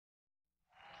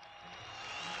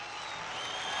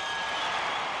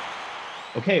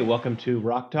Okay, welcome to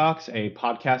Rock Talks, a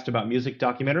podcast about music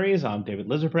documentaries. I'm David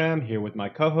Lizerbram here with my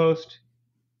co-host,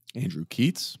 Andrew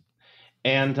Keatts.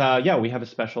 And we have a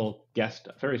special guest,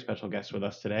 a very special guest with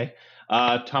us today,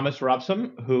 Thomas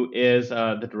Robsahm, who is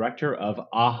the director of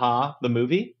Aha, the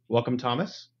movie. Welcome,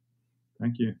 Thomas.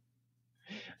 Thank you.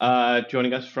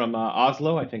 Joining us from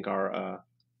Oslo, I think our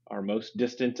most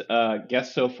distant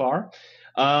guest so far.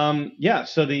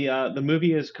 So the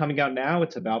movie is coming out now.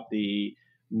 It's about the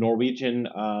Norwegian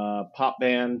pop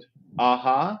band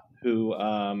Aha, who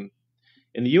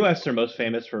in the U.S. they're most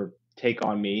famous for "Take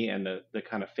on Me" and the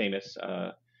kind of famous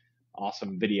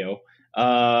awesome video.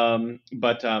 They've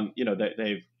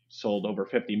sold over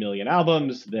 50 million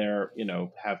albums. They're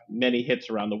have many hits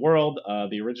around the world.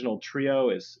 The original trio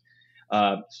is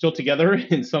still together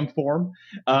in some form.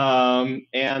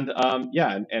 And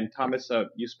Thomas,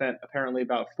 you spent apparently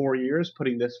about 4 years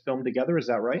putting this film together. Is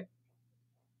that right?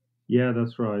 Yeah,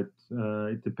 that's right.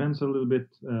 It depends a little bit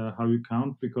how you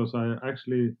count, because I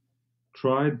actually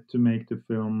tried to make the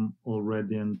film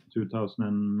already in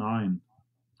 2009.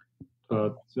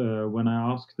 But when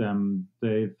I asked them,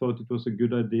 they thought it was a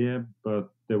good idea,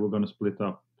 but they were going to split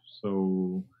up.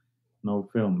 So no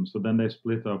film. So then they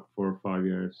split up for 5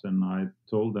 years. And I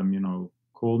told them,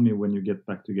 call me when you get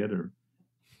back together.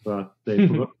 But they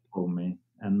forgot to call me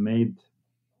and made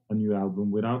a new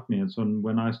album without me. And so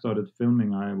when I started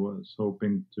filming, I was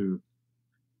hoping to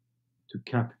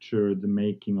capture the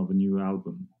making of a new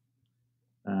album.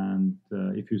 And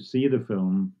if you see the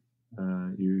film,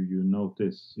 you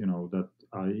notice, that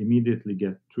I immediately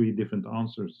get three different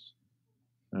answers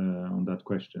on that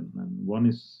question, and one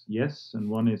is yes, and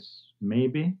one is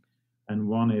maybe, and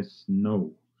one is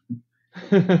no.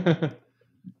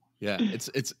 Yeah,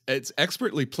 it's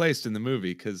expertly placed in the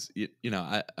movie because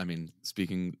I mean,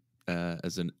 speaking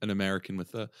as an American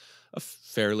with a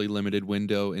fairly limited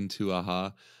window into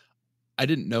Aha, I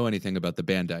didn't know anything about the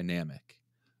band dynamic.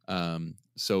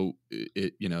 So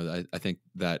I think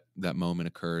that moment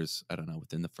occurs, I don't know,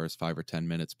 within the first 5 or 10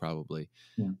 minutes probably.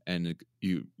 Yeah. And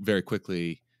you very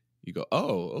quickly you go,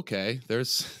 oh, okay,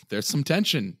 there's some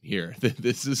tension here.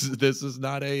 This is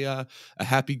not a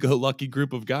happy-go-lucky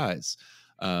group of guys.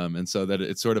 And so that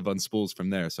it sort of unspools from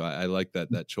there. So I like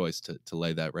that choice to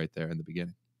lay that right there in the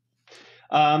beginning.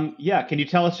 Can you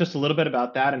tell us just a little bit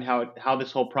about that and how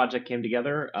this whole project came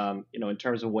together, in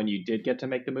terms of when you did get to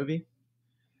make the movie?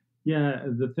 Yeah,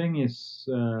 the thing is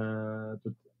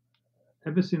that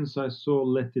ever since I saw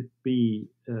Let It Be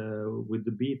with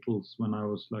the Beatles when I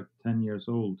was like 10 years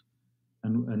old,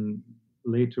 and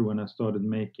later when I started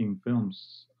making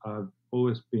films, I've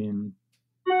always been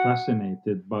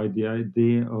fascinated by the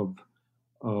idea of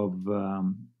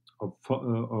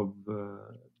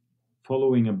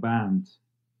following a band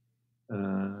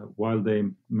while they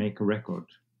make a record.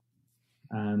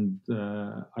 And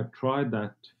I tried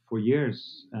that for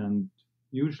years, and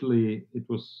usually it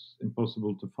was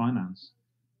impossible to finance.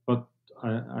 But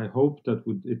I hoped that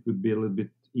it would be a little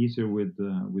bit easier with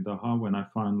Aha when I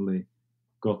finally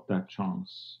got that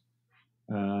chance.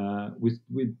 With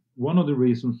one of the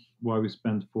reasons why we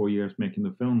spent 4 years making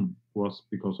the film was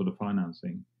because of the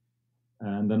financing,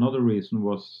 and another reason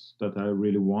was that I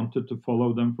really wanted to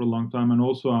follow them for a long time, and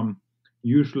also I'm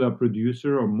usually a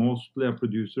producer or mostly a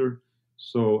producer,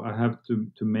 so I have to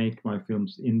make my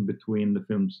films in between the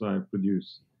films I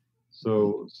produce.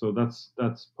 So that's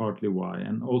partly why,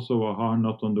 and also Aha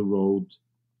not on the road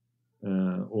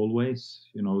always.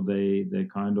 They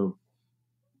kind of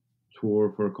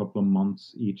tour for a couple of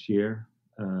months each year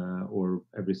or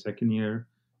every second year.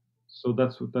 So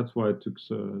that's why it took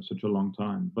such a long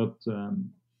time. But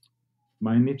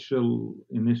my initial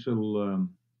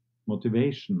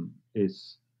motivation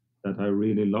is that I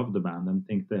really love the band and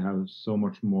think they have so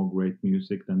much more great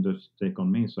music than just Take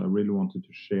on Me. So I really wanted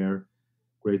to share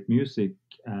great music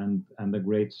and a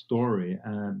great story.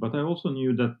 But I also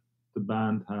knew that the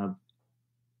band have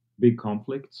big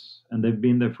conflicts, and they've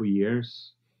been there for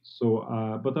years. So,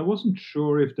 but I wasn't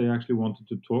sure if they actually wanted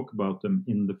to talk about them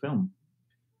in the film,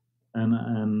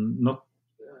 and not,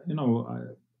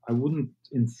 I wouldn't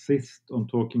insist on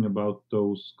talking about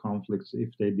those conflicts if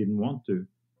they didn't want to.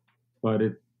 But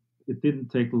it didn't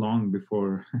take long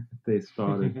before they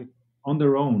started on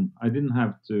their own. I didn't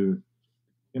have to,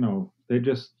 they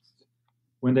just,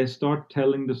 when they start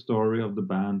telling the story of the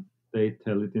band, they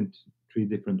tell it in three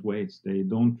different ways. They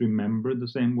don't remember the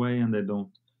same way, and they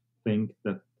don't think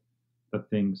that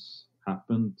things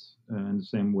happened in the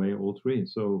same way, all three.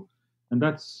 So, and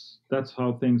that's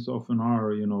how things often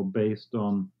are, based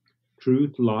on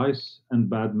truth, lies, and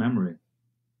bad memory.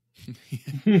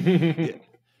 Yeah.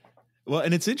 Well,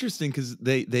 and it's interesting because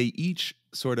they each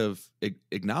sort of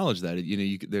acknowledge that.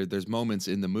 You know, there's moments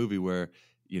in the movie where,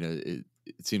 you know, it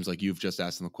seems like you've just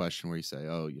asked them a question where you say,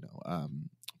 oh, you know,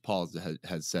 Paul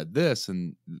has said this,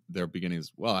 and their beginning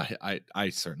is, well, I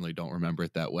certainly don't remember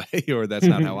it that way, or that's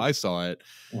not how I saw it.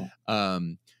 Yeah.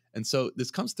 And so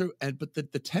this comes through, but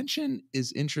the tension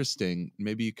is interesting.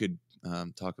 Maybe you could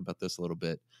talk about this a little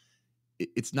bit.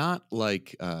 It's not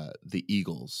like the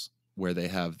Eagles, where they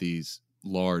have these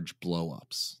large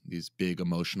blow-ups, these big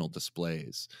emotional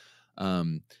displays.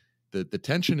 The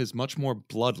tension is much more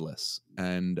bloodless,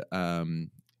 and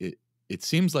it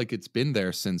seems like it's been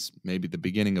there since maybe the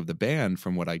beginning of the band,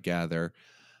 from what I gather.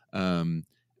 And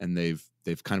they've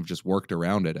kind of just worked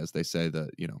around it, as they say,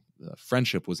 the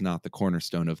friendship was not the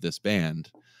cornerstone of this band.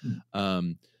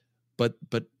 But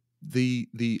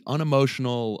the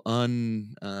unemotional,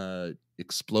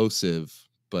 explosive,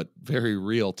 but very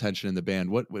real tension in the band.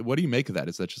 What do you make of that?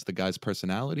 Is that just the guys'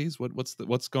 personalities?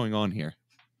 What's going on here?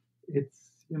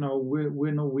 It's,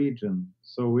 we're Norwegian,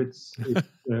 so it's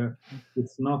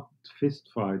not fist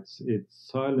fights. It's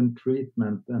silent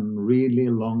treatment and really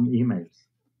long emails.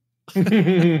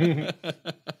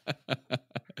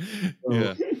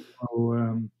 Yeah.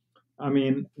 So, I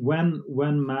mean, when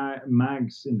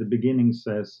Mags in the beginning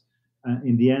says,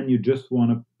 in the end, you just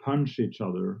want to punch each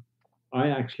other, I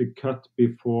actually cut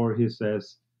before he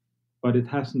says, but it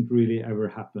hasn't really ever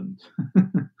happened.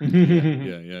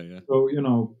 Yeah. So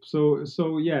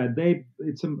yeah,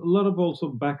 it's a lot of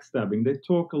also backstabbing. They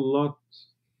talk a lot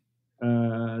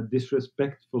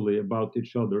disrespectfully about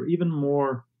each other, even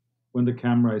more when the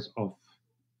camera is off.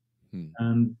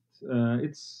 And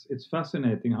it's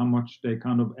fascinating how much they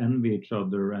kind of envy each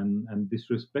other and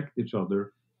disrespect each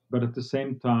other, but at the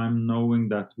same time knowing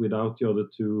that without the other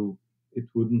two, it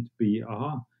wouldn't be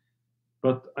aha.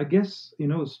 But I guess,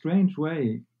 a strange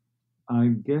way, I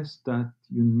guess that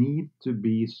you need to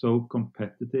be so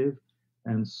competitive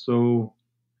and so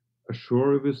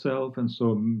assured of yourself and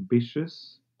so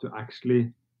ambitious to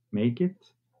actually make it.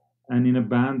 And in a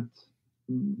band,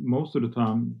 most of the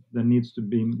time, there needs to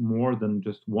be more than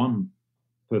just one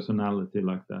personality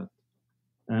like that.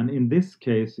 And in this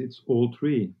case, it's all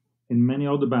three. In many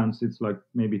other bands, it's like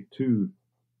maybe two.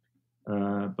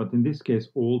 But in this case,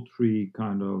 all three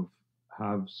kind of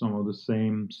have some of the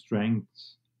same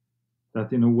strengths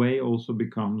that in a way also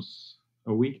becomes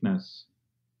a weakness.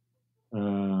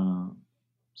 So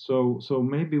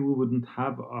maybe we wouldn't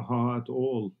have aha at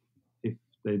all if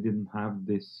they didn't have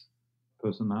this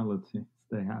personality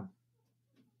they have.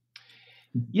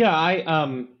 Yeah,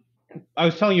 I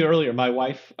was telling you earlier, my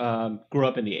wife grew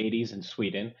up in the 80s in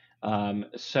Sweden. When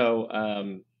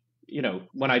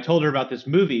I told her about this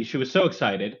movie, she was so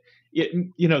excited.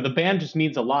 The band just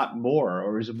means a lot more,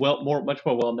 or is much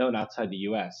more well known outside the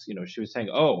U.S. She was saying,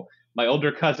 "Oh, my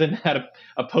older cousin had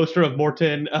a poster of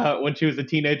Morton when she was a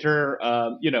teenager.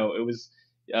 It was,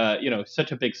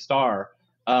 such a big star.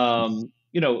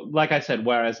 Like I said,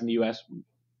 whereas in the U.S.,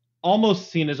 almost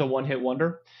seen as a one-hit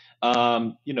wonder.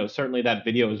 Certainly that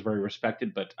video is very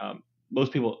respected, but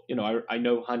most people, I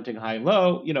know Hunting High and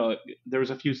Low, there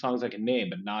was a few songs I can name,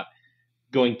 but not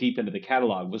going deep into the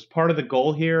catalog. Was part of the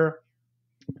goal here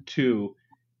to,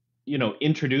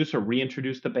 introduce or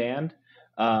reintroduce the band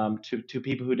to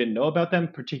people who didn't know about them,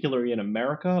 particularly in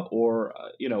America, or,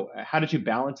 how did you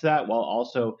balance that while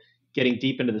also getting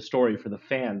deep into the story for the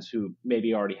fans who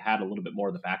maybe already had a little bit more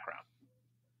of the background?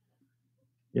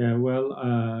 Yeah, well,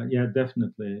 yeah,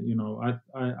 definitely.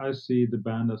 I see the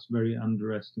band as very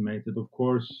underestimated. Of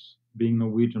course, being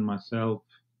Norwegian myself,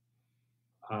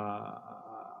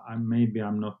 I'm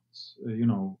not,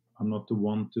 I'm not the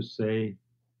one to say,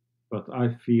 but I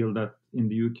feel that in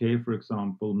the UK, for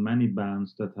example, many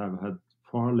bands that have had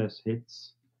far less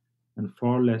hits and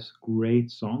far less great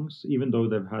songs, even though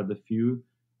they've had a few,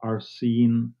 are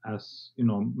seen as,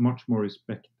 much more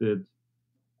respected.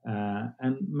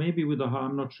 And maybe with aha,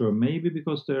 I'm not sure. Maybe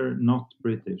because they're not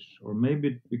British, or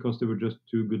maybe because they were just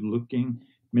too good looking.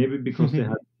 Maybe because they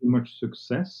had too much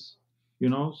success,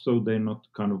 so they're not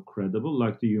kind of credible,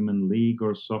 like the Human League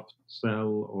or Soft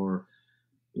Cell, or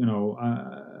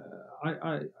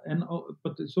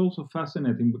but it's also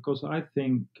fascinating because I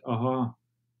think aha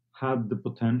had the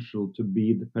potential to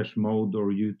be the Depeche Mode or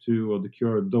U2 or The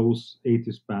Cure, those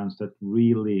 80s bands that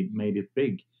really made it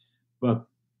big. But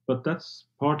that's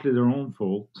partly their own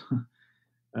fault.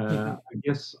 I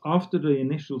guess after the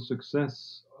initial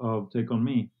success of Take On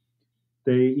Me,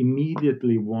 they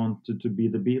immediately wanted to be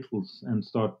the Beatles and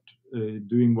start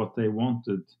doing what they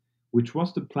wanted, which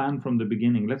was the plan from the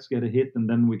beginning. Let's get a hit and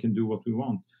then we can do what we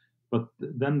want. But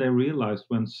then they realized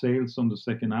when sales on the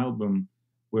second album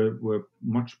were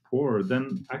much poorer.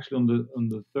 Then actually on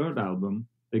the third album,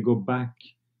 they go back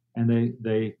and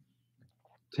they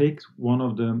take one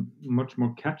of the much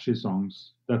more catchy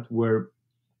songs that were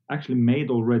actually made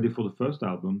already for the first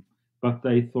album, but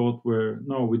they thought were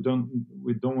no, we don't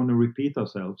want to repeat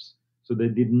ourselves, so they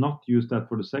did not use that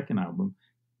for the second album.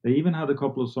 They even had a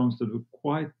couple of songs that were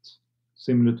quite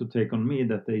similar to Take on Me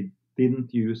that they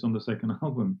didn't use on the second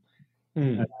album.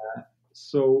 Hmm.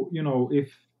 So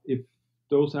if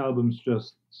those albums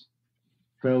just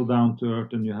fell down to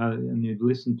earth and you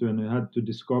listened to and you had to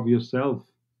discover yourself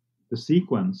the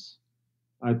sequence,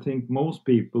 I think most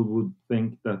people would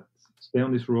think that Stay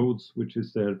on These Roads, which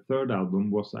is their third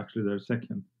album, was actually their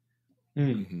second.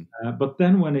 Hmm. But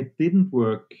then when it didn't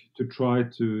work to try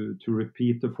to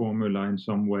repeat the formula in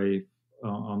some way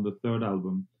on the third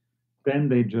album, then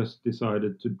they just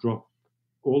decided to drop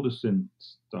all the synth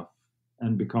stuff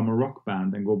and become a rock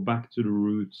band and go back to the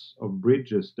roots of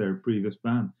Bridges, their previous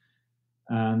band.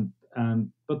 And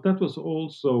but that was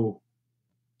also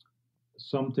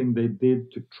something they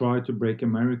did to try to break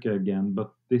America again,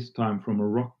 but this time from a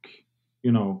rock,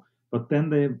 you know. But then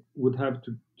they would have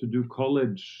to do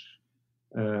college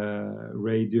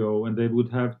radio, and they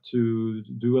would have to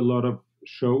do a lot of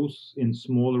shows in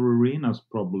smaller arenas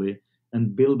probably,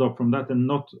 and build up from that. And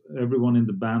not everyone in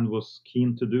the band was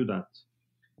keen to do that.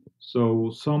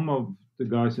 So some of the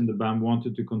guys in the band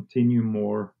wanted to continue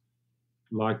more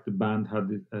like the band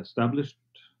had established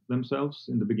themselves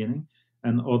in the beginning,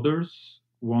 and others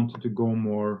wanted to go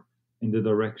more in the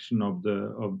direction of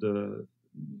the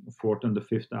fourth and the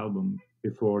fifth album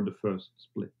before the first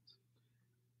split.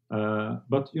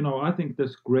 But I think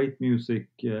there's great music.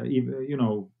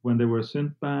 Even when they were a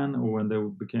synth band or when they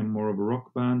became more of a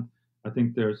rock band, I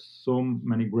think there's so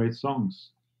many great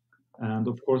songs, and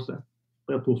of course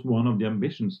that was one of the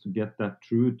ambitions to get that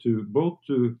through to both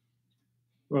to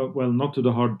well, not to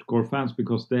the hardcore fans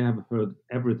because they have heard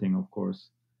everything, of course.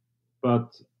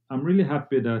 But I'm really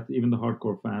happy that even the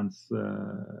hardcore fans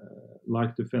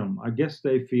like the film. I guess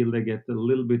they feel they get a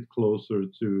little bit closer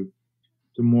to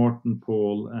Morten,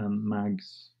 Paul, and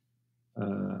Mags,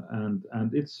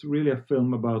 and it's really a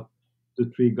film about the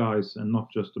three guys and not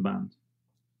just the band.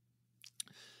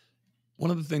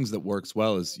 One of the things that works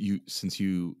well is since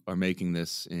you are making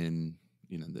this in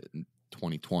the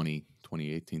 2020,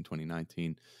 2018,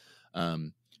 2019,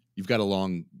 you've got a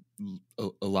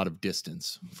lot of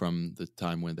distance from the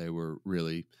time when they were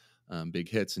really big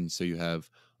hits. And so you have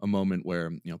a moment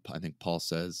where, I think Paul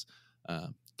says,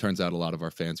 turns out a lot of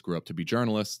our fans grew up to be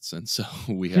journalists. And so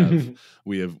we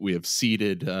have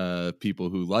seated people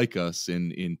who like us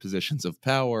in positions of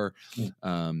power.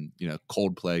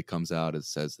 Coldplay comes out and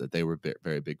says that they were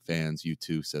very big fans.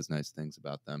 U2 says nice things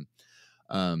about them.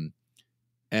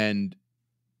 And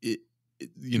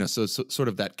so sort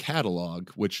of that catalog,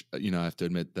 which I have to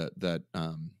admit that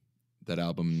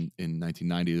album in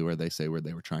 1990 where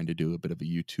they were trying to do a bit of a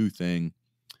U2 thing.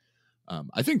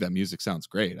 I think that music sounds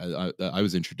great. I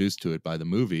was introduced to it by the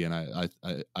movie, and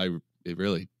it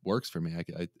really works for me.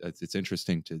 It's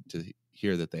interesting to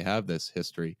hear that they have this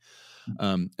history,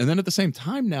 and then at the same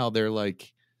time now they're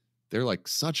like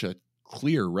such a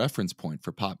clear reference point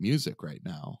for pop music right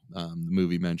now. The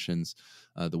movie mentions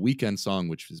the Weeknd song,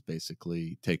 which is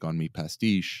basically Take on Me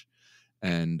pastiche,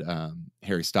 and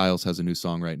Harry Styles has a new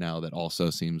song right now that also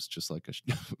seems just like a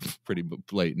pretty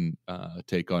blatant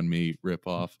Take on Me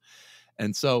ripoff.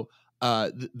 And so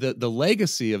the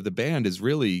legacy of the band is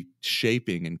really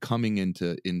shaping and coming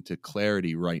into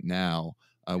clarity right now.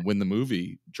 When the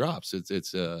movie drops,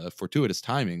 it's fortuitous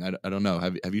timing. I don't know.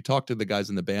 Have you talked to the guys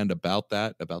in the band about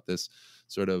this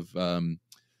sort of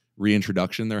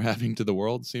reintroduction they're having to the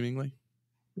world, seemingly?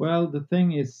 Well, the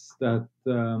thing is that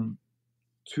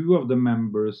two of the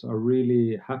members are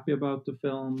really happy about the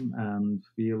film and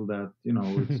feel that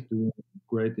it's doing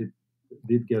great. It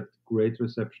did get great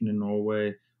reception in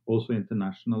Norway, also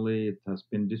internationally. It has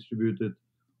been distributed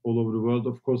all over the world.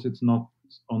 Of course, it's not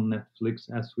on Netflix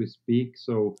as we speak,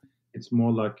 so it's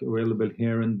more like available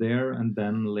here and there, and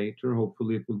then later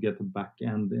hopefully it will get a back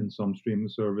end in some streaming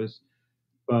service.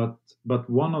 But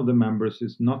one of the members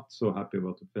is not so happy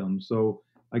about the film. So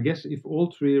I guess if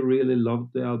all three really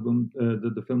loved the album,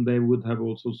 the film, they would have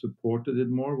also supported it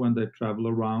more when they travel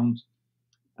around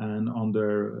and on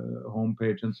their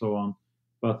homepage and so on.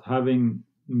 But having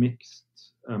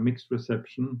mixed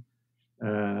reception,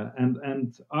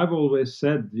 and I've always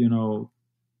said,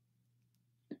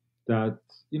 that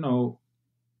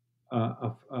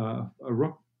a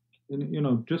rock,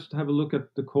 just have a look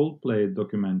at the Coldplay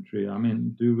documentary. I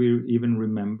mean, do we even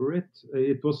remember it?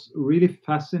 It was really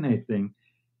fascinating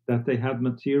that they had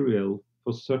material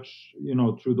for such,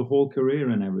 through the whole career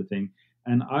and everything.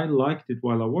 And I liked it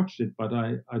while I watched it, but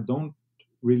I don't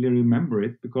really remember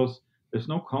it because there's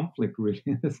no conflict really.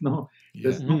 There's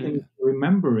nothing to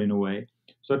remember in a way.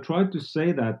 So I tried to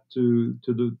say that to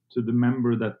the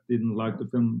member that didn't like the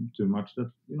film too much,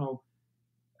 that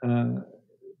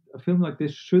a film like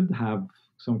this should have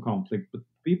some conflict, but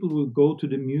people will go to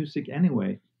the music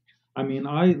anyway. I mean,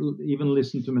 even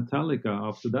listened to Metallica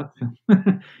after that film,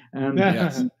 and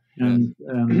Yes.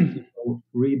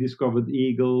 rediscovered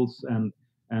Eagles, and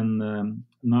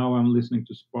now I'm listening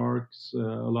to Sparks a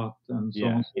lot, and so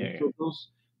on. So those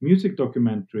music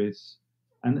documentaries,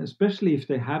 and especially if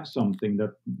they have something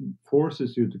that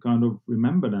forces you to kind of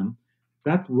remember them,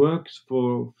 that works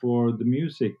for the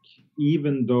music,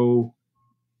 even though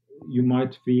you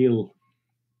might feel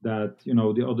that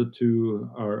the other two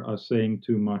are saying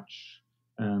too much,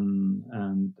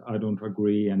 and I don't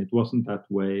agree, and it wasn't that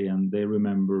way, and they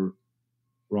remember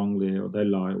wrongly or they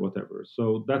lie, whatever.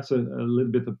 So that's a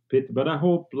little bit of pity, but I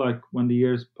hope, like, when the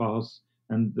years pass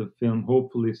and the film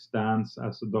hopefully stands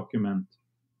as a document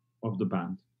of the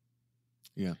band.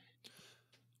 Yeah.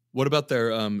 What about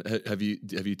their have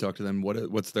you talked to them?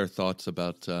 What's their thoughts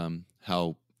about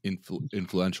how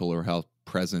influential or how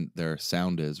present their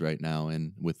sound is right now,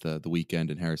 and with the Weeknd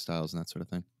and hairstyles and that sort of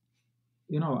thing?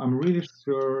 I'm really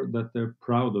sure that they're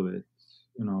proud of it.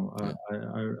 Yeah.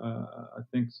 I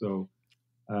think so.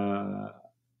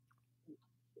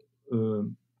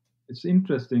 It's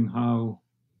interesting how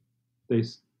they,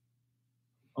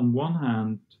 on one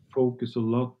hand, focus a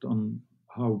lot on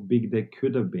how big they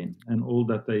could have been and all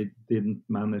that they didn't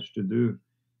manage to do,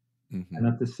 and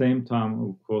at the same time,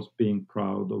 of course, being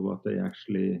proud of what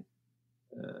actually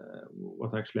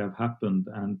have happened.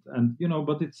 And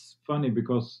but it's funny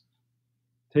because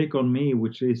Take on Me,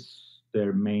 which is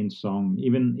their main song,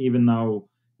 even now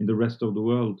in the rest of the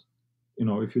world,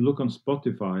 if you look on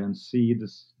Spotify and see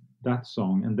that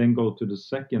song and then go to the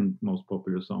second most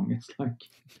popular song, it's like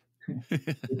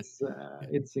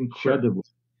it's incredible.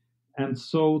 Sure. And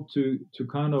so to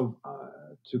kind of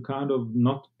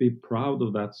not be proud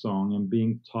of that song and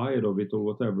being tired of it or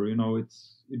whatever,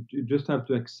 you just have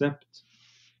to accept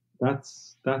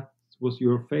that was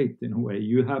your fate in a way.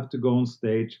 You have to go on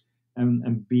stage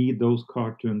and be those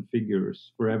cartoon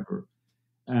figures forever,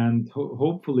 and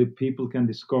hopefully people can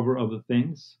discover other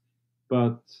things,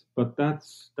 but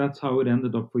that's how it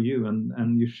ended up for you,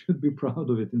 and you should be proud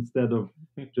of it instead of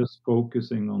just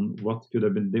focusing on what could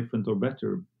have been different or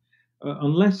better,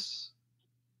 unless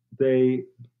they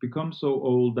become so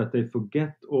old that they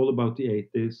forget all about the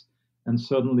 80s and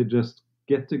suddenly just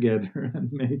get together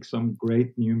and make some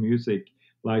great new music,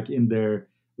 like in their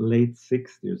late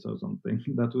 60s or something.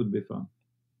 That would be fun.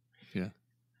 Yeah.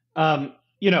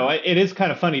 It is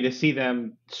kind of funny to see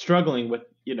them struggling with,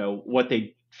 what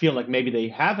they feel like maybe they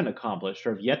haven't accomplished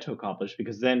or have yet to accomplish,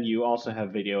 because then you also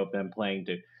have video of them playing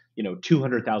to,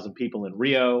 200,000 people in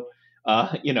Rio,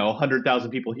 100,000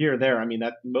 people here or there. I mean,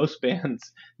 that most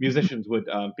bands, musicians would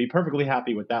be perfectly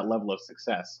happy with that level of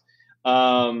success.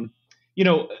 You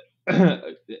know,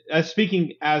 as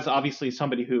speaking as obviously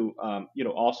somebody who,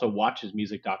 also watches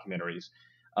music documentaries,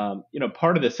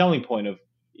 part of the selling point of,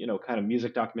 kind of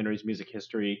music documentaries, music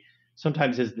history,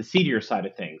 sometimes is the seedier side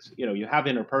of things. You have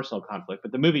interpersonal conflict,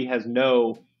 but the movie has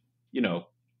no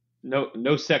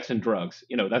sex and drugs.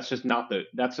 That's just not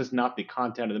the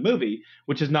content of the movie,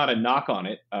 which is not a knock on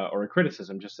it or a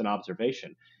criticism, just an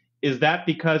observation. Is that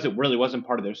because it really wasn't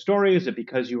part of their story? Is it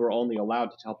because you were only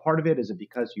allowed to tell part of it? Is it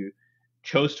because you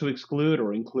chose to exclude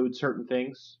or include certain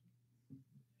things?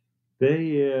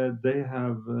 They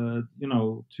have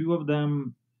two of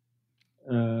them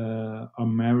are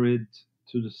married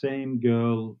to the same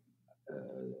girl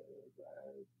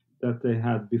that they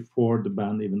had before the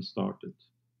band even started.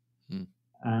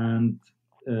 And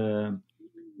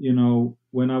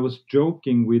when I was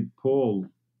joking with Paul,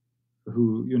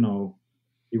 who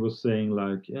he was saying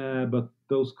like, yeah, but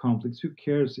those conflicts, who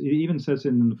cares? He even says it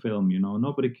in the film,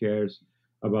 nobody cares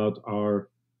about our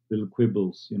little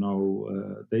quibbles.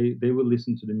 They will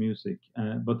listen to the music.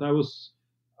 But I was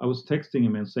texting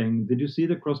him and saying, did you see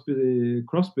the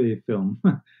Crosby film?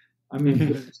 I mean,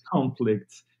 there's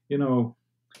conflicts. The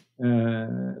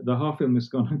half film is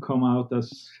going to come out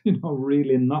as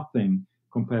really nothing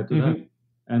compared to that.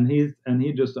 And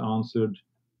he just answered,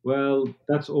 well,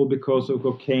 that's all because of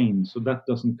cocaine, so that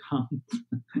doesn't count.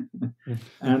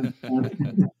 and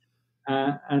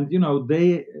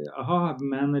they have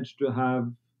managed to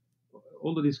have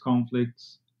all of these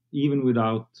conflicts even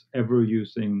without ever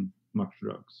using much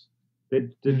drugs. They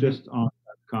just aren't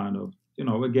that kind of,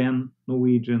 again,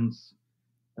 Norwegians,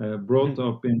 brought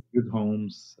up in good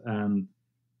homes, and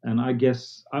And I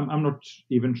guess I'm not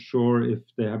even sure if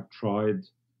they have tried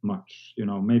much.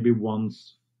 Maybe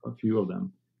once, a few of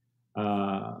them,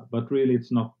 but really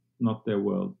it's not their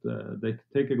world. They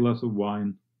take a glass of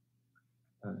wine,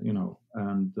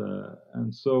 and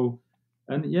so,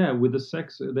 and yeah, with the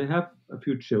sex, they have a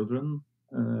few children.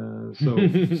 So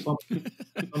some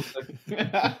sex.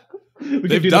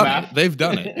 They've done it. They've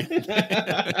done it.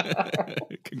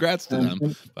 Congrats to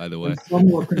them, by the way. And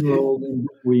some rock and roll in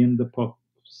between the pop,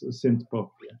 synth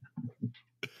pop.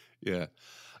 Yeah.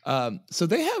 So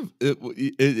they have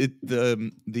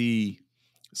the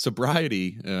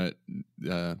sobriety,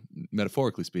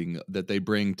 metaphorically speaking, that they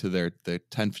bring to their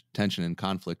tension and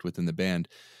conflict within the band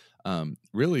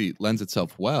really lends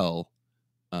itself well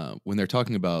when they're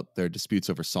talking about their disputes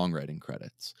over songwriting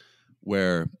credits,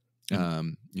 where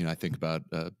I think about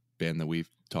a band that we've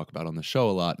talked about on the show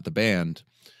a lot, the band.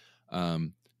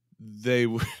 They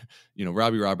were,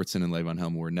 Robbie Robertson and Levon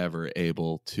Helm were never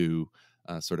able to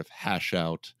sort of hash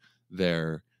out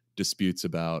their disputes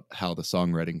about how the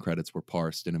songwriting credits were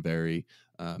parsed in a very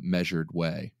measured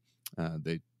way.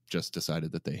 They just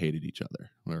decided that they hated each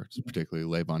other, or particularly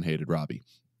Levon hated Robbie.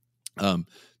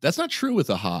 That's not true with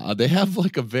Aha. They have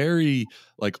like a very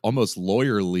almost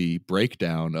lawyerly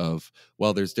breakdown of,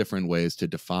 well, there's different ways to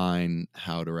define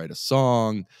how to write a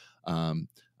song.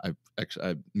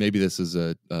 Maybe this is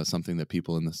something that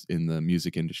people in the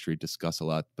music industry discuss a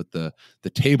lot, but the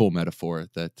table metaphor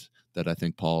that I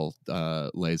think Paul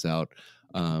lays out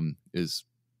is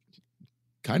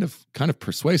kind of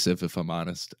persuasive, if I'm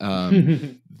honest. How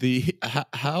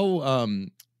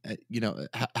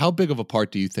big of a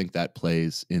part do you think that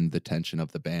plays in the tension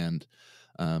of the band,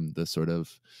 the sort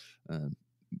of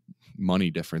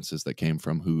money differences that came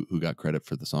from who got credit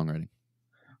for the songwriting?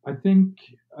 I think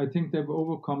they've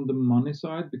overcome the money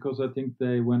side, because I think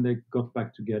when they got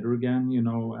back together again,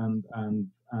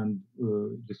 and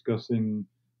discussing,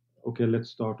 okay, let's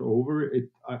start over.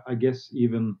 I guess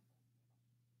even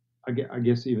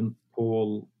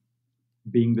Paul,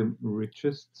 being the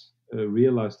richest,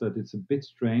 realized that it's a bit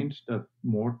strange that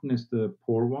Morten is the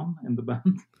poor one in the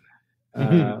band,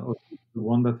 or the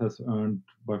one that has earned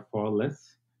by far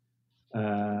less.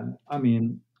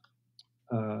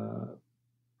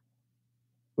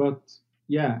 But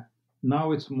yeah,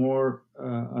 now it's more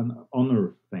an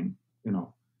honor thing,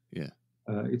 Yeah.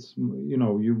 It's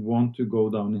you want to go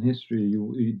down in history.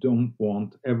 You don't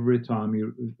want every time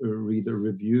you read a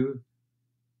review,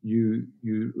 you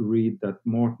read that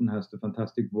Morten has the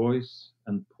fantastic voice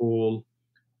and Paul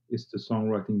is the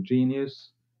songwriting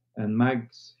genius, and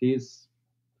Mags, he's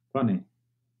funny.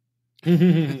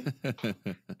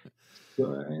 So,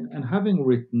 and having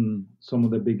written some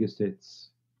of the biggest hits,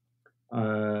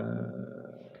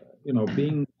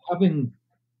 having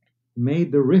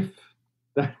made the riff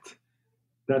that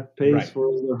pays Right. for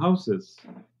all their houses,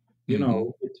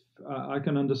 I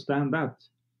can understand that.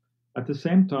 At the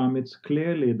same time, it's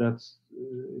clear that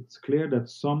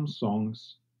some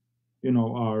songs,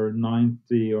 are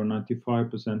 90 or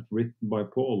 95% written by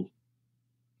Paul,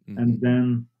 and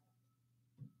then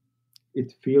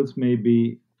it feels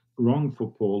maybe wrong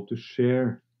for Paul to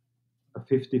share a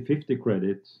 50-50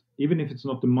 credit, even if it's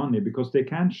not the money, because they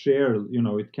can share,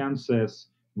 it can says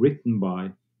written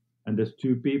by, and there's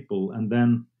two people, and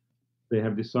then they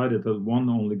have decided that one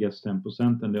only gets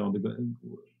 10% and the other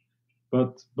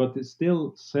but it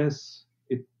still says,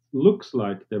 it looks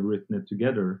like they've written it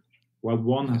together, while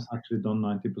one has actually done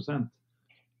 90%.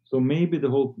 So maybe the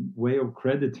whole way of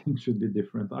crediting should be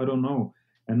different. I don't know.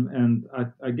 And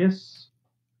I guess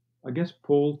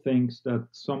Paul thinks that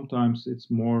sometimes it's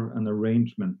more an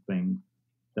arrangement thing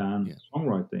than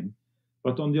songwriting.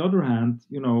 But on the other hand,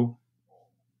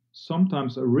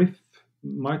 sometimes a riff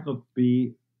might not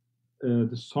be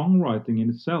the songwriting in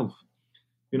itself.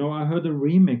 I heard a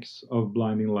remix of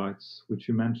Blinding Lights, which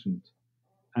you mentioned,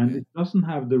 and it doesn't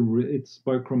have it's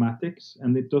by Chromatics,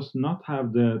 and it does not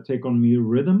have the Take On Me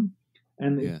rhythm,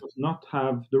 and it does not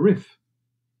have the riff,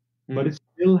 but it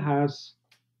still has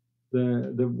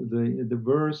the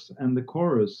verse and the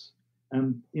chorus,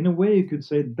 and in a way you could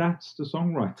say that's the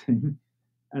songwriting,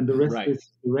 and the rest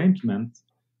is arrangement.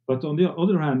 But on the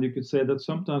other hand, you could say that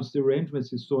sometimes the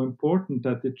arrangement is so important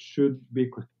that it should be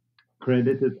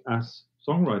credited as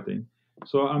songwriting.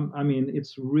 So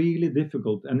it's really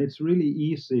difficult, and it's really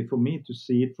easy for me to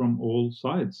see it from all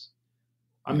sides.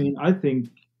 I think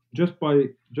just by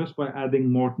adding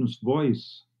Morten's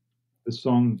voice, the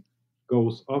song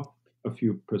goes up a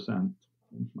few percent.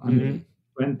 20,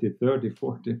 30,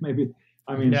 40, maybe.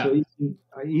 So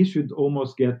he should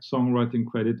almost get songwriting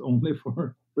credit only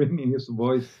for bringing his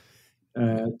voice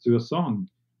to a song.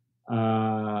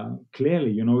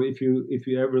 Clearly, if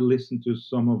you ever listen to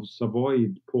some of Savoy,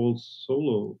 Paul's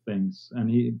solo things,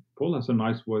 and Paul has a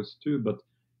nice voice too, but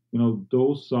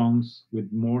those songs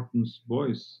with Morton's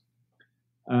voice,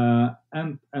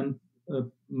 and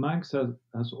Max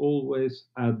has always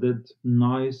added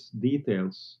nice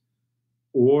details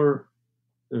or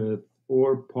uh,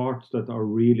 or parts that are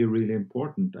really really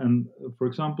important. And for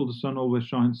example, The Sun Always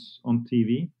Shines on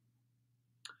TV.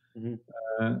 Mhm.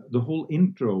 The whole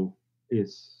intro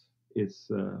is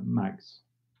Max,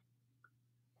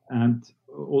 and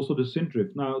also the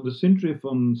synth. Now the synth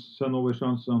on Sun Always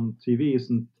Shines on TV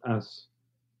isn't as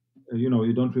you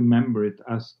don't remember it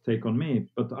as Take on Me,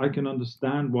 but I can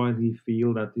understand why he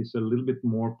feel that is a little bit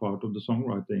more part of the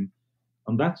songwriting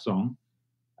on that song,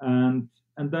 and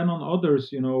then on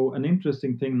others, an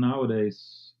interesting thing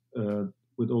nowadays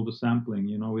with all the sampling,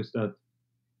 is that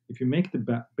if you make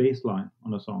the bass line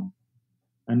on a song,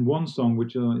 and one song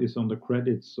which is on the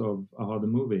credits of Aha the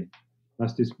movie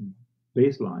has this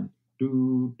bass line,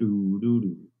 do do do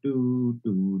do do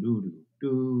do do do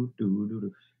do do do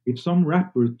do. If some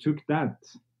rapper took that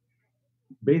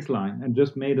bass line and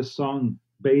just made a song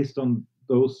based on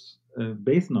those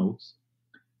bass notes,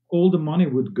 all the money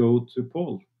would go to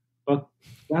Paul. But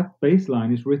that bass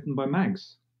line is written by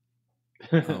Mags.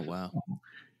 Oh wow.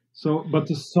 So, but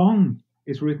the song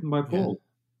is written by Yeah. Paul.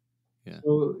 Yeah.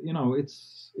 So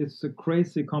it's a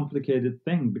crazy complicated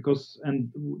thing, because,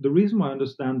 and the reason why I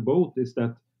understand both is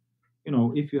that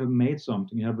if you have made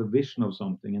something, you have a vision of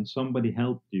something, and somebody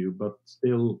helped you, but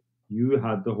still you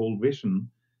had the whole vision,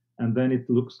 and then it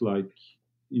looks like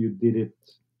you did it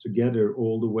together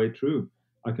all the way through.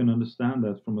 I can understand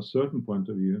that from a certain point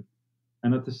of view,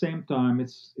 and at the same time,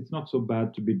 it's not so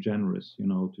bad to be generous,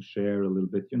 to share a little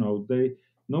bit.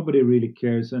 Nobody really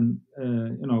cares, and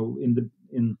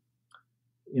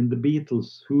in the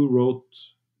Beatles, who wrote,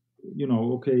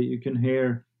 okay, you can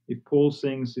hear if Paul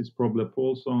sings, it's probably a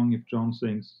Paul song. If John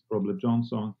sings, it's probably a John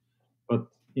song. But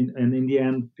in the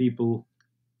end, people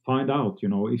find out,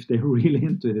 if they're really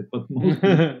into it. But most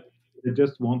people, they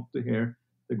just want to hear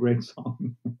the great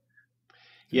song.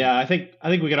 Yeah, I think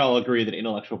we can all agree that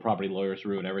intellectual property lawyers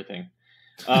ruin everything.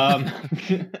 Um,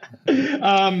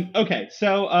 okay,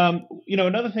 so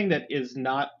another thing that is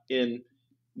not in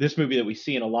this movie that we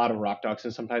see in a lot of rock docs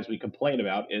and sometimes we complain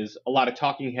about is a lot of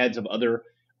talking heads of other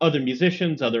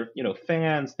musicians, other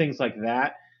fans, things like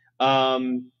that.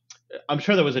 Um, I'm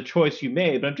sure that was a choice you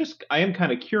made, but I am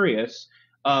kind of curious.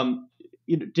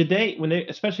 Did they, when they,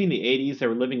 especially in the '80s, they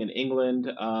were living in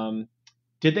England?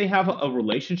 Did they have a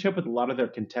relationship with a lot of their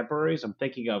contemporaries? I'm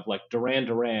thinking of like Duran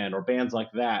Duran or bands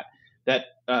like that that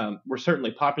were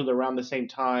certainly popular around the same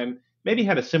time, maybe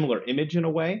had a similar image in a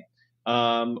way,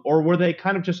 or were they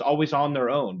kind of just always on their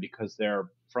own because they're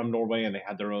from Norway and they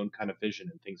had their own kind of vision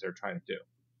and things they're trying to do?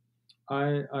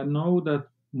 I know that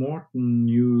Morton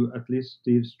knew at least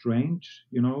Steve Strange,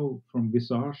 from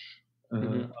Visage, Hmm.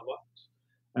 a lot.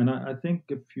 And I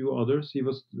think a few others. He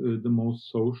was the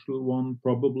most social one,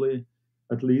 probably,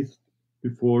 at least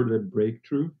before the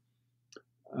breakthrough.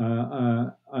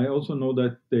 I also know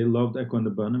that they loved Echo and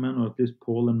the Bunnymen, or at least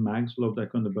Paul and Mags loved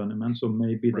Echo and the Bunnymen, so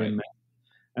maybe they Right. met.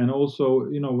 And also,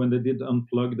 when they did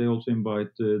Unplugged, they also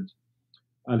invited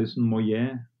Alison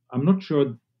Moyet. I'm not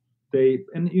sure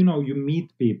and you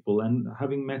meet people, and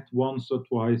having met once or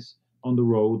twice on the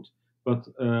road, but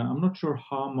I'm not sure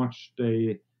how much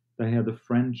they had a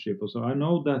friendship or so. I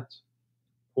know that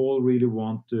Paul really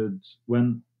wanted,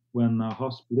 when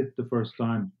Huss split the first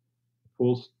time,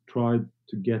 Paul tried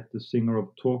to get the singer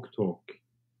of Talk Talk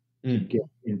to Mm. get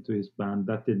into his band.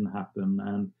 That didn't happen.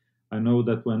 And I know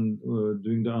that when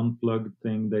doing the Unplugged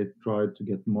thing, they tried to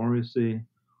get Morrissey.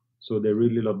 So they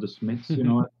really love the Smiths,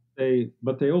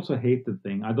 but they also hate the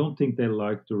thing. I don't think they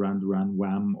like Duran Duran,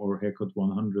 Wham, or Haircut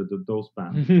 100, those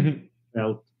bands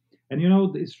felt. And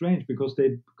it's strange because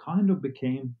they kind of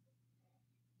became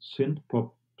synth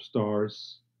pop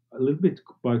stars a little bit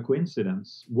by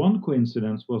coincidence. One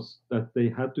coincidence was that they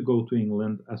had to go to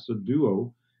England as a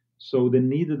duo, so they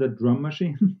needed a drum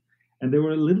machine. And they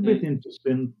were a little bit Mm. into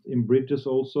synth in bridges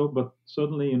also, but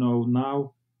suddenly,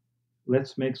 now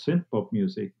let's make synth pop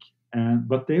music.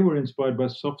 But they were inspired by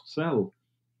Soft Cell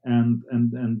and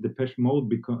Depeche Mode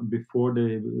before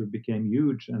they became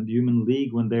huge, and Human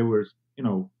League when they were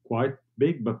quite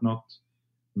big but not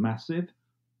massive.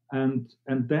 And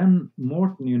then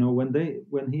Morton,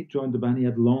 when he joined the band, he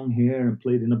had long hair and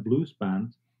played in a blues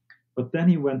band. But then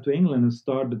he went to England and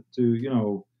started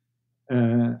to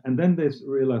and then they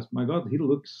realized, my God, he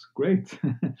looks great.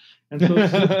 And so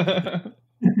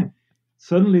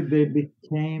suddenly they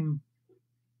became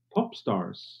pop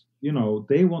stars.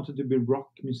 they wanted to be rock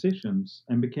musicians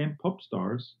and became pop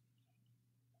stars.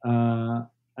 Uh,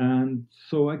 and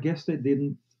so I guess they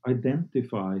didn't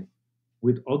identify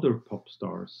with other pop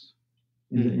stars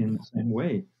in the same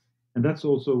way. And that's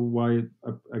also why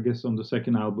I guess on the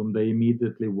second album they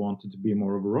immediately wanted to be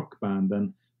more of a rock band.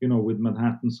 And with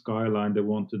Manhattan Skyline, they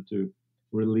wanted to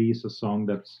release a song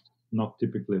that's not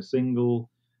typically a single,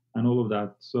 and all of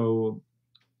that. So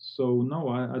no,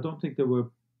 I don't think they were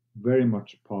very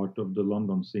much part of the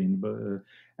London scene. But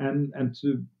and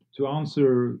to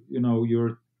answer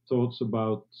your thoughts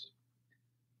about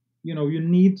you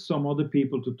need some other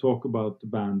people to talk about the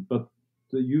band, but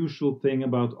the usual thing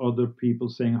about other people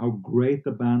saying how great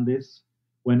the band is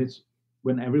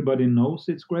when everybody knows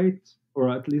it's great, or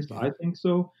at least I think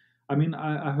so. I mean,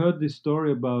 I heard this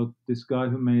story about this guy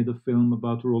who made a film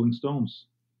about Rolling Stones,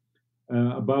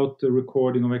 about the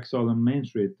recording of Exile on Main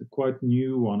Street, a quite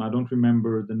new one. I don't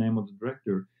remember the name of the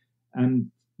director.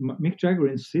 And Mick Jagger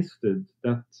insisted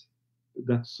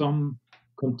that some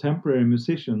contemporary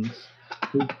musicians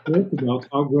would talk about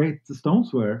how great the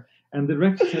Stones were. And the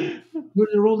director said, "You're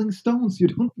the Rolling Stones. You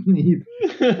don't need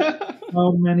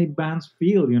how many bands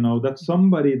feel, that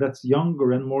somebody that's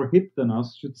younger and more hip than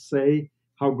us should say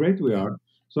how great we are."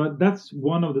 So that's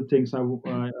one of the things I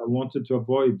wanted to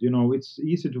avoid. It's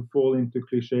easy to fall into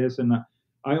cliches, and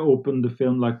I opened the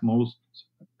film like most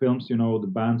films. The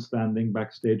band standing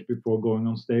backstage before going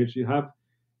on stage. You have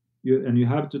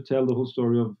to tell the whole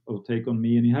story of Take on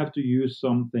Me, and you have to use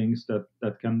some things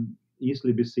that can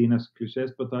easily be seen as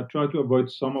cliches. But I try to avoid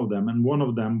some of them, and one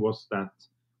of them was that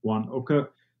one. Okay,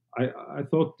 I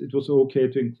thought it was okay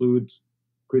to include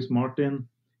Chris Martin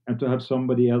and to have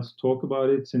somebody else talk about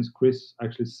it, since Chris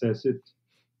actually says it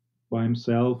by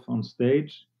himself on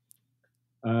stage.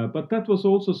 But that was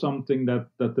also something that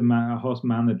the house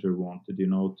manager wanted,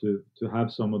 to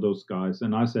have some of those guys.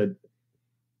 And I said,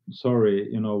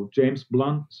 sorry, James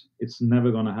Blunt, it's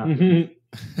never going to happen.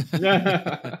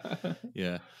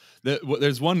 Yeah.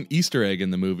 There's one Easter egg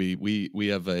in the movie. We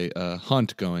have a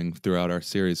hunt going throughout our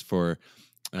series for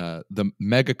the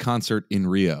mega concert in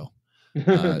Rio.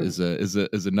 Is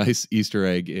a nice Easter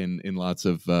egg in lots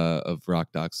of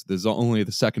rock docs. There's only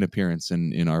the second appearance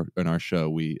in our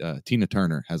show. Tina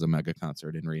Turner has a mega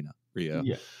concert in Rio.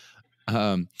 Yeah.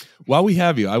 While we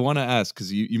have you, I want to ask,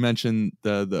 because you mentioned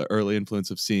the early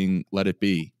influence of seeing Let It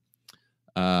Be.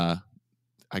 I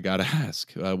gotta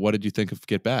ask, what did you think of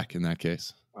Get Back in that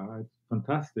case? It's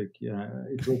fantastic. Yeah,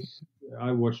 it was.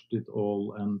 I watched it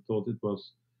all and thought it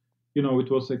was.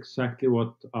 It was exactly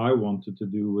what I wanted to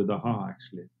do with Aha,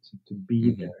 actually, to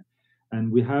be there.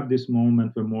 And we have this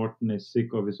moment where Morten is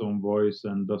sick of his own voice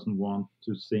and doesn't want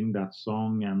to sing that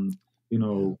song, and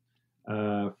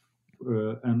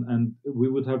and we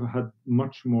would have had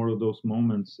much more of those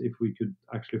moments if we could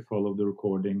actually follow the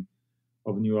recording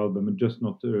of a new album and just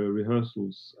not the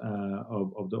rehearsals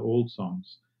of the old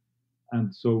songs.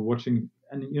 And so watching,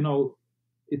 and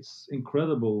it's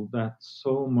incredible that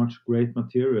so much great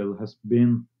material has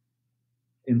been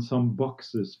in some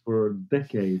boxes for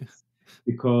decades,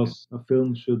 because a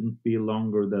film shouldn't be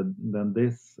longer than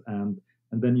this. And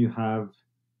then you have,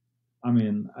 I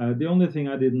mean, the only thing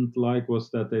I didn't like was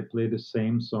that they play the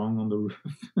same song on the roof.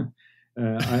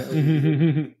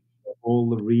 All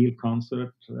the real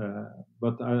concert,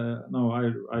 but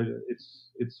no,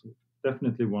 it's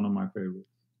definitely one of my favorites.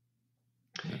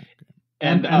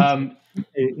 And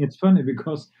it's funny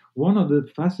because one of the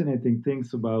fascinating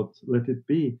things about Let It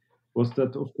Be was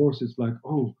that, of course, it's like,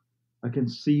 oh, I can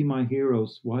see my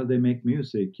heroes while they make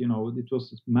music. It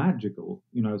was magical,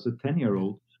 as a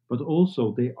 10-year-old, but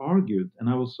also they argued, and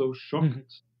I was so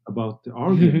shocked about the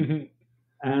argument.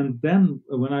 And then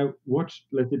when I watched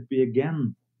Let It Be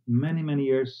again, many, many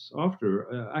years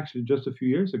after, actually just a few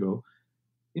years ago,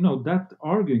 that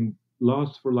arguing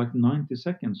lasts for like 90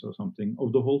 seconds or something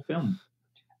of the whole film.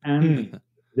 And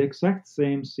the exact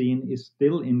same scene is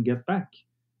still in Get Back.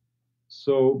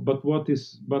 So, but what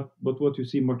you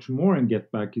see much more in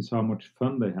Get Back is how much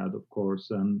fun they had, of course,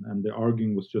 and the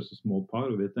arguing was just a small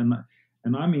part of it.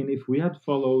 And I mean, if we had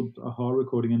followed Aha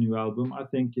recording a new album, I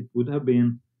think it would have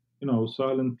been,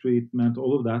 silent treatment,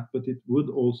 all of that, but it would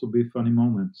also be funny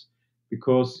moments,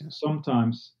 because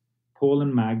sometimes Paul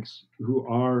and Mags, who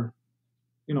are,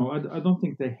 I don't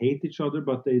think they hate each other,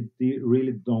 but they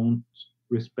really don't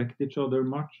respect each other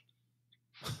much.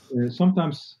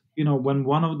 Sometimes, when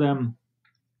one of them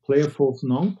play a false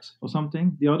note or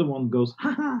something, the other one goes,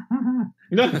 ha ha ha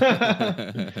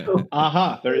ha. So,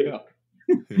 aha, there you go.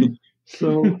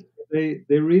 So they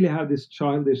really have this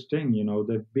childish thing,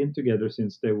 they've been together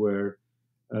since they were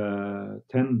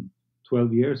 10,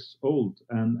 12 years old,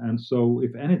 and so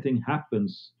if anything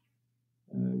happens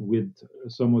with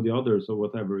some of the others or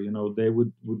whatever, they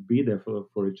would be there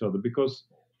for each other, because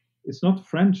it's not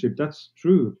friendship, that's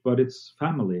true, but it's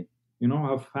family. You know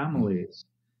how family is.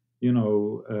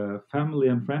 Family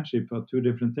and friendship are two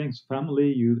different things.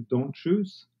 Family you don't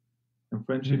choose, and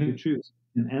friendship you choose.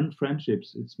 And end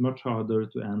friendships, it's much harder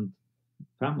to end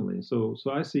family. So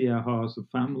I see AHA as a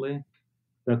family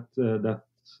that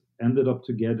ended up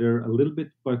together a little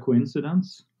bit by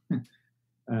coincidence.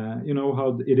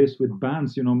 How it is with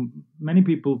bands. Many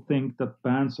people think that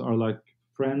bands are like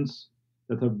friends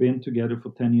that have been together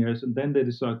for 10 years and then they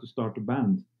decide to start a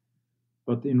band.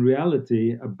 But in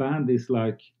reality, a band is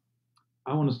like,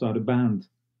 I want to start a band.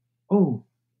 Oh,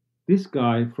 this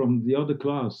guy from the other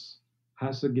class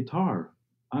has a guitar.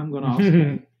 I'm going to ask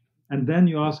him. And then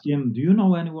you ask him, do you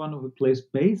know anyone who plays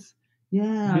bass?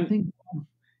 Yeah, I think,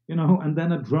 and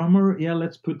then a drummer. Yeah,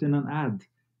 let's put in an ad.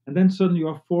 And then suddenly you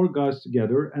are 4 guys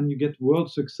together and you get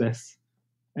world success.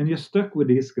 And you're stuck with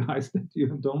these guys that you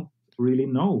don't really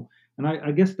know. And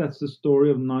I guess that's the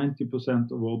story of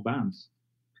 90% of all bands.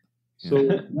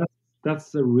 So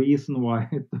that's the reason why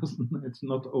it's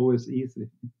not always easy.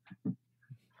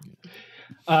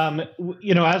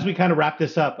 As we kind of wrap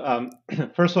this up,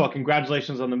 first of all,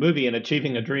 congratulations on the movie and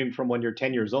achieving a dream from when you're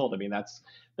 10 years old. I mean,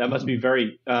 that must be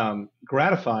very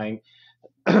gratifying.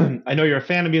 I know you're a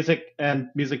fan of music and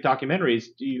music documentaries.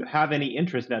 Do you have any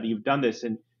interest, now that you've done this,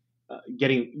 in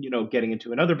getting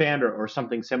into another band or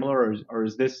something similar, or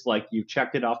is this like you've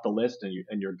checked it off the list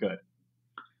and you're good?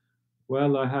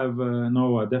 Well, I have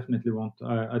no. I definitely want.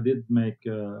 I did make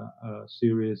a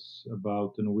series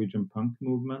about the Norwegian punk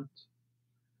movement.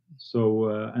 So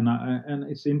and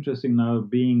it's interesting now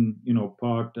being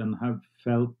part and have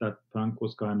felt that punk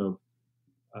was kind of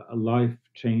a life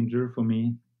changer for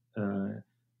me.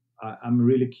 I'm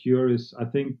really curious. I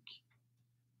think,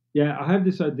 I have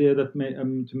this idea that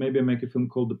to maybe make a film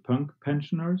called The Punk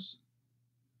Pensioners.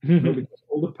 Because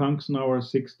all the punks now are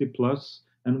 60 plus,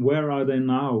 and where are they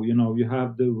now? You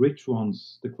have the rich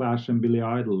ones, the Clash and Billy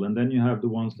Idol, and then you have the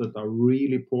ones that are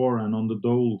really poor and on the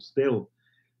dole still,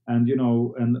 and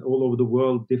and all over the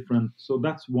world different. So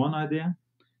that's one idea,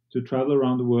 to travel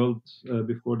around the world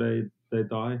before they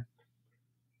die.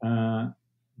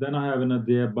 Then I have an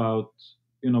idea about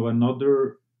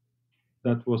another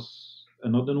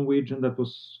Norwegian that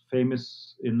was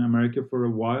famous in America for a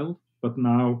while, but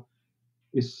now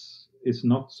is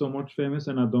not so much famous,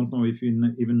 and I don't know if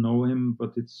you even know him,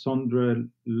 but it's Sondre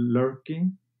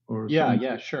Lerche or something.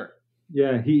 Yeah, sure.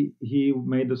 Yeah, he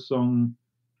made a song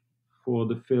for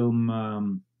the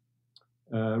film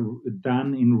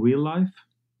Dan in Real Life.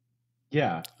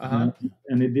 Yeah, and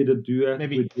he did a duet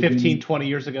maybe 15, 20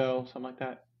 years ago, something like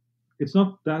that. It's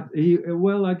not that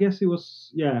I guess he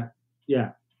was, yeah.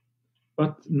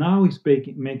 But now he's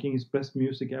making his best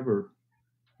music ever.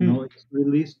 He's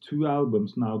released 2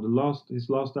 albums now. His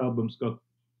last albums got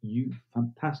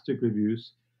fantastic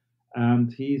reviews,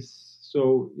 and he's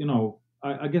so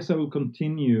I guess I will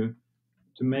continue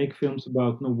to make films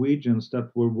about Norwegians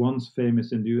that were once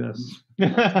famous in the US.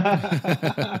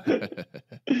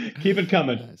 Keep it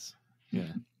coming. Nice.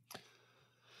 Yeah.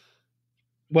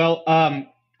 Well,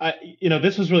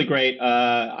 this was really great.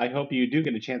 I hope you do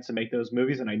get a chance to make those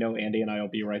movies, and I know Andy and I will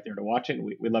be right there to watch it.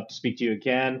 We'd love to speak to you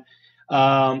again.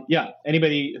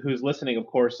 Anybody who's listening, of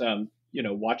course,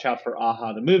 watch out for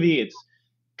AHA the movie. It's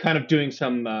kind of doing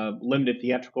some limited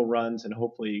theatrical runs, and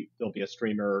hopefully there'll be a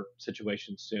streamer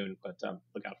situation soon. But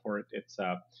look out for it. It's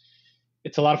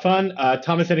a lot of fun.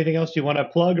 Thomas, anything else you want to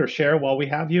plug or share while we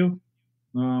have you?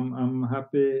 I'm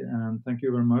happy, and thank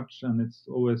you very much. And it's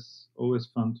always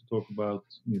fun to talk about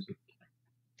music.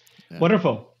 Yeah.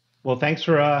 Wonderful. Well, thanks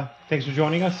for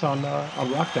joining us on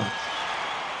Rock Dogs.